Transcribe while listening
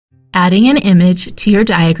Adding an image to your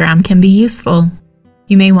diagram can be useful.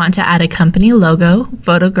 You may want to add a company logo,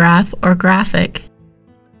 photograph, or graphic.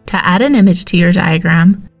 To add an image to your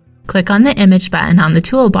diagram, click on the Image button on the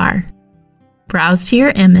toolbar. Browse to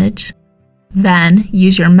your image, then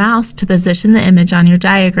use your mouse to position the image on your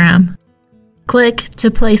diagram. Click to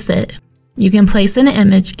place it. You can place an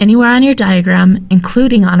image anywhere on your diagram,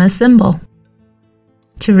 including on a symbol.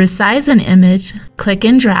 To resize an image, click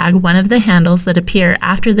and drag one of the handles that appear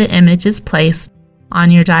after the image is placed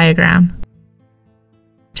on your diagram.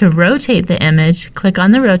 To rotate the image, click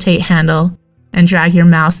on the Rotate handle and drag your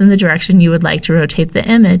mouse in the direction you would like to rotate the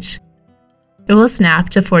image. It will snap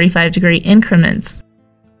to 45-degree increments.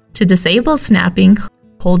 To disable snapping,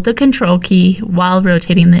 hold the Control key while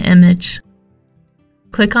rotating the image.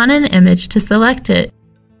 Click on an image to select it.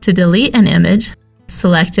 To delete an image,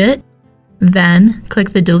 select it, then click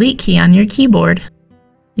the Delete key on your keyboard.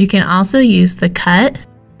 You can also use the Cut,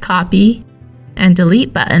 Copy, and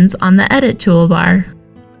Delete buttons on the Edit toolbar.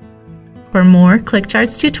 For more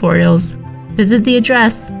ClickCharts tutorials, visit the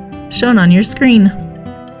address shown on your screen.